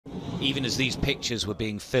Even as these pictures were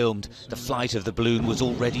being filmed, the flight of the balloon was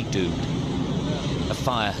already doomed. A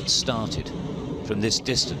fire had started. From this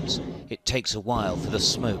distance, it takes a while for the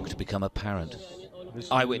smoke to become apparent.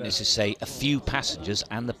 Eyewitnesses say a few passengers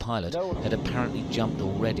and the pilot had apparently jumped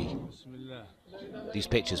already. These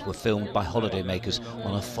pictures were filmed by holidaymakers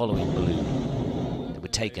on a following balloon. They were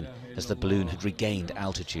taken as the balloon had regained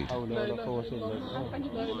altitude.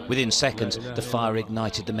 Within seconds, the fire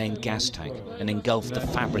ignited the main gas tank and engulfed the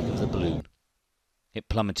fabric of the balloon. It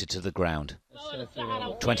plummeted to the ground.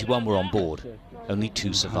 21 were on board, only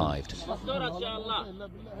 2 survived.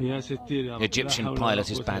 The Egyptian pilot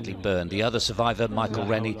is badly burned. The other survivor, Michael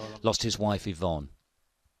Rennie, lost his wife Yvonne.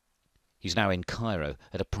 He's now in Cairo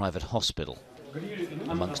at a private hospital.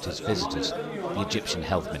 Amongst his visitors, the Egyptian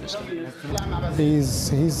health minister.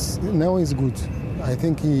 Now he's good. I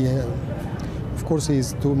think of course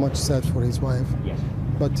he's too much sad for his wife,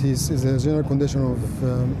 but his general condition of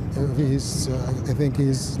I think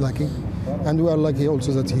he's lucky, and we are lucky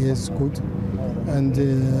also that he is good, and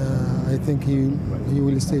I think he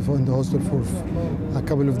will stay in the hospital for a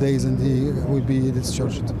couple of days and he will be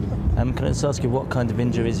discharged. Can I just ask you, what kind of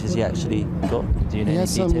injuries has he actually got? Do you know he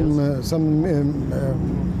has any details?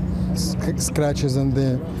 some scratches, and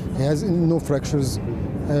he has no fractures,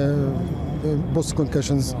 post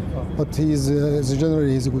concussions, but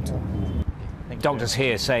generally he's good. Doctors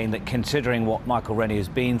here saying that considering what Michael Rennie has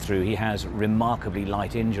been through, he has remarkably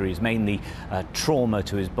light injuries, mainly trauma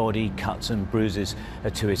to his body, cuts and bruises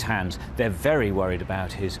to his hands. They're very worried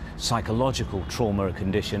about his psychological trauma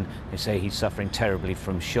condition. They say he's suffering terribly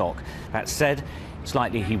from shock. That said, it's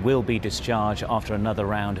likely he will be discharged after another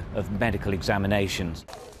round of medical examinations.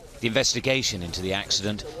 The investigation into the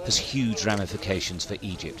accident has huge ramifications for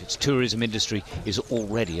Egypt. Its tourism industry is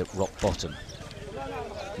already at rock bottom.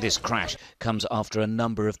 This crash comes after a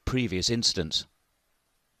number of previous incidents.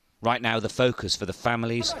 Right now, the focus for the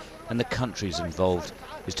families and the countries involved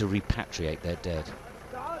is to repatriate their dead.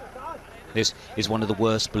 This is one of the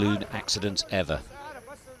worst balloon accidents ever.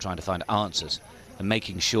 Trying to find answers and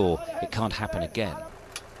making sure it can't happen again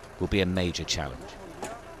will be a major challenge.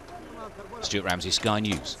 Stuart Ramsey, Sky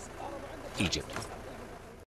News, Egypt.